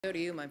Go to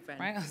you, my friend.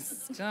 Right?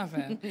 Stop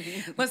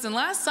it. Listen,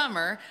 last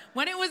summer,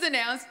 when it was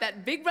announced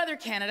that Big Brother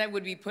Canada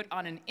would be put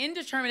on an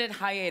indeterminate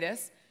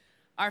hiatus,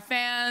 our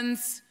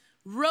fans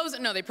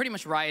they pretty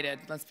much rioted,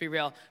 let's be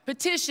real.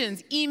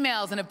 Petitions,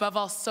 emails, and above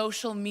all,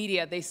 social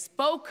media. They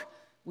spoke,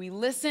 we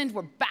listened,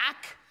 we're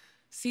back.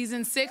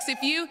 Season 6,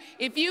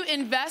 if you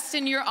invest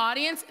in your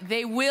audience,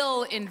 they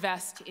will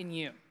invest in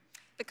you.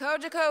 The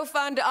Cogeco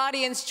Fund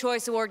Audience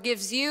Choice Award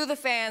gives you, the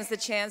fans, the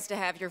chance to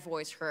have your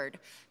voice heard.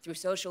 Through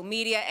social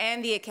media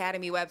and the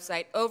Academy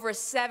website, over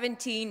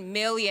 17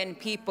 million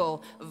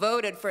people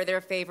voted for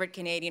their favorite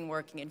Canadian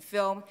working in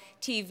film,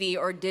 TV,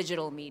 or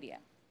digital media.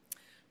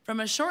 From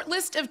a short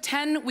list of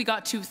 10, we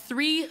got to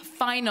 3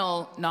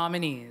 final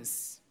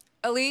nominees.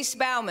 Elise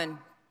Bauman,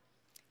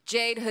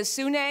 Jade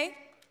Hasune,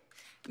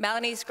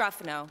 Melanie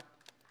Scruffino.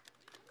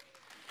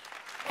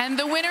 And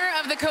the winner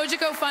of the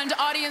Cogeco Fund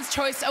Audience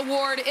Choice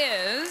Award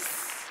is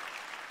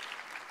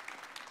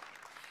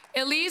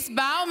Elise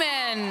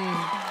Bauman.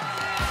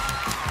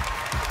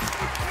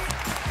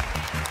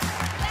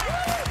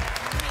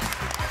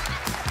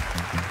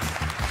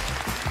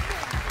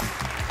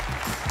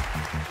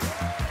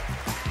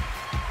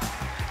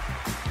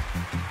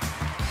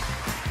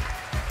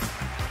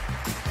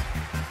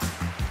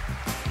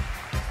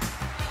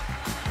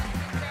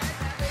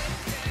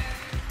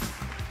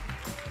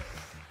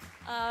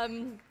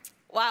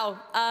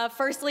 Wow.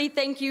 Firstly,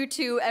 thank you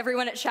to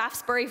everyone at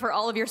Shaftesbury for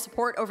all of your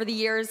support over the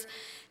years.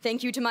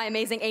 Thank you to my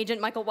amazing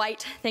agent, Michael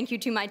White. Thank you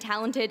to my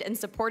talented and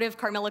supportive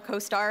Carmilla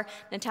co-star,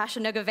 Natasha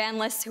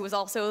Nuga-Vanlis, who was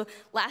also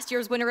last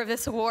year's winner of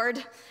this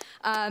award.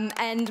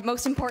 And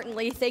most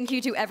importantly, thank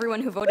you to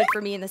everyone who voted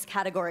for me in this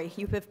category.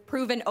 You have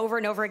proven over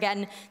and over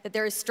again that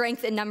there is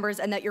strength in numbers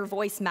and that your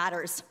voice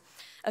matters.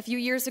 A few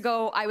years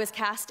ago, I was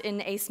cast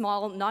in a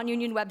small,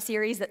 non-union web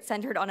series that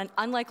centered on an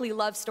unlikely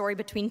love story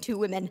between 2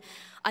 women.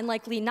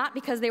 Unlikely not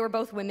because they were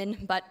both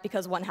women, but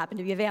because one happened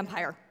to be a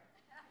vampire.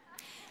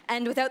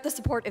 And without the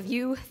support of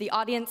you, the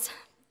audience,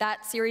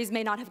 that series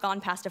may not have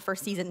gone past a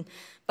first season.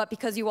 But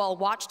because you all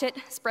watched it,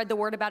 spread the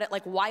word about it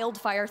like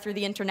wildfire through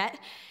the internet,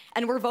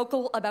 and were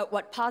vocal about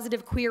what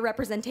positive queer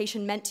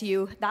representation meant to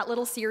you, that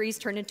little series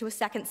turned into a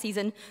 2nd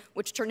season,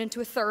 which turned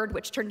into a 3rd,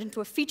 which turned into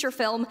a feature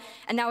film,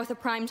 and now with a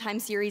primetime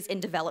series in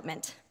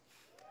development.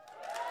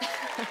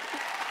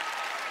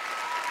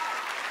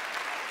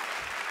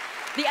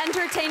 The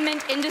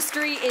entertainment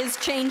industry is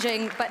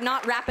changing, but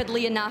not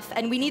rapidly enough,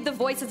 and we need the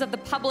voices of the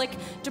public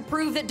to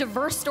prove that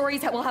diverse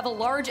stories will have a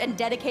large and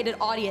dedicated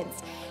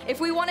audience. If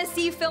we want to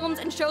see films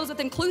and shows with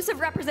inclusive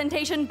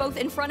representation both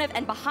in front of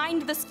and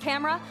behind this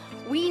camera,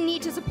 we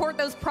need to support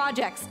those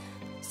projects.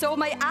 So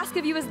my ask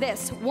of you is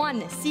this.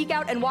 1, seek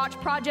out and watch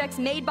projects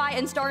made by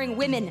and starring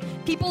women,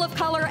 people of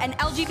color, and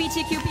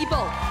LGBTQ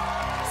people.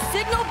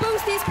 Signal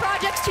boost these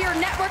projects to your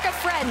network of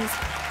friends.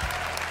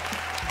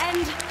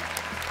 And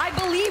I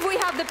believe we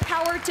have the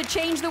power to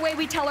change the way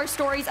we tell our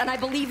stories, and I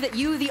believe that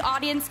you, the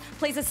audience,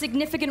 plays a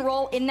significant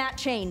role in that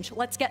change.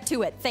 Let's get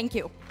to it. Thank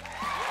you.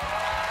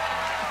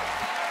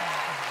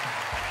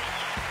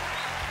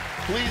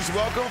 Please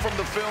welcome from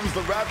the films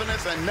The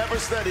Ravenous and Never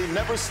Steady,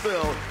 Never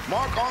Still,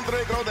 Marc-Andre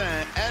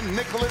Grodin and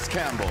Nicholas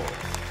Campbell.